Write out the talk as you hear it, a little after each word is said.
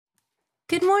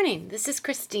Good morning. This is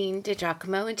Christine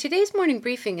DiGiacomo, and today's morning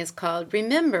briefing is called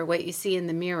Remember What You See in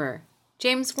the Mirror,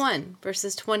 James 1,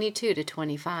 verses 22 to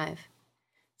 25.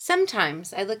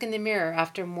 Sometimes I look in the mirror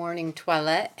after morning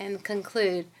toilette and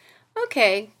conclude,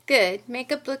 okay, good,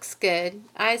 makeup looks good,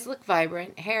 eyes look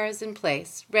vibrant, hair is in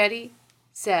place, ready,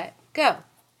 set, go.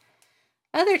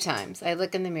 Other times I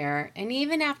look in the mirror and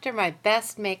even after my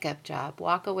best makeup job,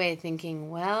 walk away thinking,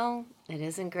 well, it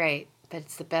isn't great, but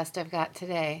it's the best I've got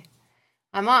today.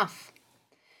 I'm off.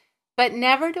 But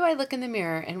never do I look in the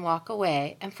mirror and walk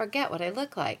away and forget what I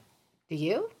look like. Do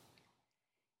you?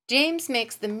 James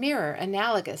makes the mirror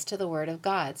analogous to the Word of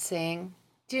God, saying,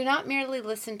 do not merely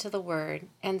listen to the Word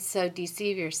and so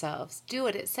deceive yourselves. Do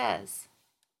what it says.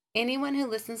 Anyone who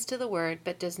listens to the Word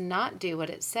but does not do what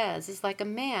it says is like a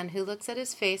man who looks at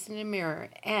his face in a mirror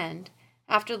and,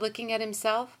 after looking at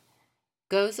himself,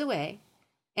 goes away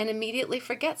and immediately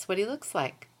forgets what he looks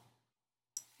like.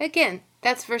 Again,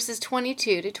 that's verses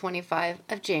 22 to 25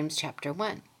 of James chapter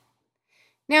 1.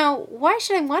 Now, why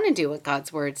should I want to do what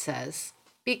God's word says?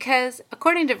 Because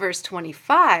according to verse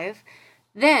 25,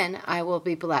 then I will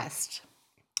be blessed.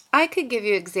 I could give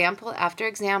you example after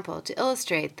example to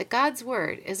illustrate that God's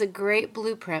word is a great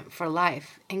blueprint for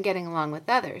life and getting along with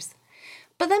others.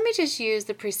 But let me just use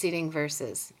the preceding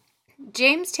verses.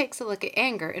 James takes a look at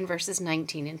anger in verses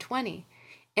 19 and 20.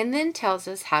 And then tells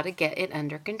us how to get it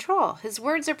under control. His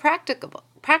words are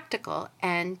practical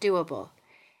and doable.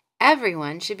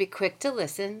 Everyone should be quick to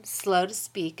listen, slow to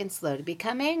speak, and slow to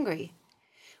become angry.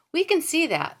 We can see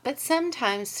that, but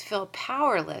sometimes feel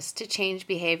powerless to change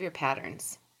behavior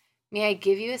patterns. May I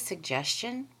give you a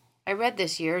suggestion? I read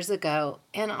this years ago,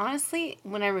 and honestly,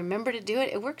 when I remember to do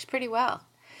it, it works pretty well.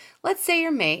 Let's say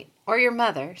your mate or your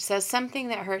mother says something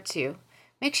that hurts you,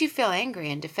 makes you feel angry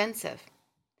and defensive.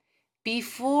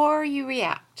 Before you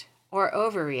react or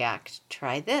overreact,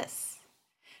 try this.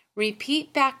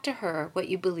 Repeat back to her what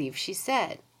you believe she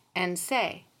said and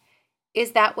say,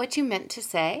 is that what you meant to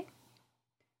say?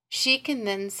 She can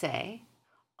then say,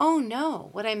 oh no,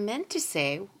 what I meant to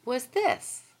say was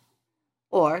this.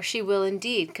 Or she will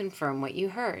indeed confirm what you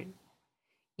heard.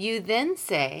 You then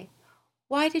say,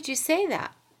 why did you say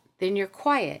that? Then you're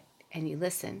quiet and you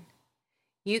listen.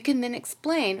 You can then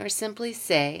explain or simply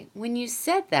say, when you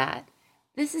said that,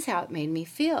 this is how it made me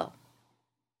feel.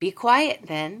 Be quiet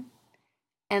then,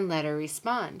 and let her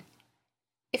respond.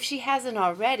 If she hasn't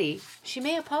already, she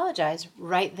may apologize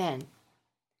right then.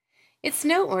 It's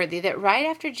noteworthy that right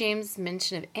after James'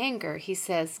 mention of anger, he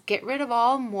says, get rid of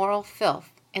all moral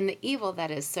filth and the evil that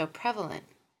is so prevalent.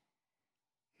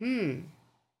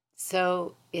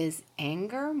 So is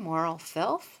anger moral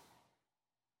filth?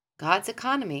 God's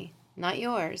economy, not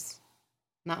yours,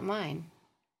 not mine.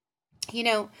 You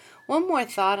know, one more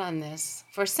thought on this.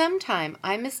 For some time,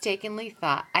 I mistakenly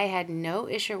thought I had no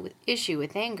issue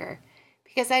with anger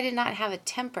because I did not have a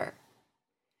temper.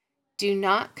 Do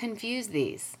not confuse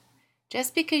these.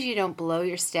 Just because you don't blow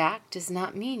your stack does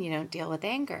not mean you don't deal with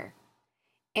anger.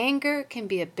 Anger can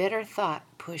be a bitter thought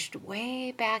pushed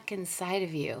way back inside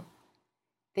of you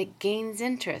that gains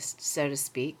interest, so to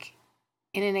speak,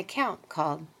 in an account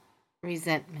called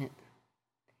resentment.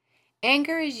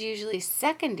 Anger is usually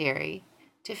secondary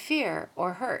to fear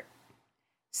or hurt.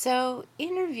 So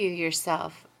interview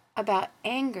yourself about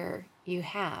anger you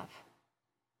have.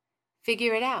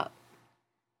 Figure it out.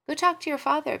 Go talk to your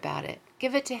Father about it.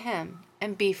 Give it to Him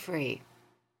and be free.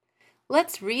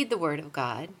 Let's read the Word of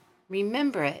God,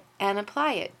 remember it, and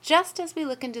apply it just as we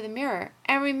look into the mirror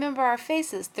and remember our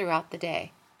faces throughout the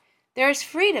day. There is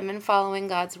freedom in following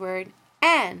God's Word,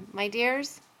 and, my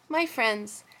dears, my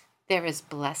friends, there is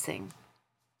blessing.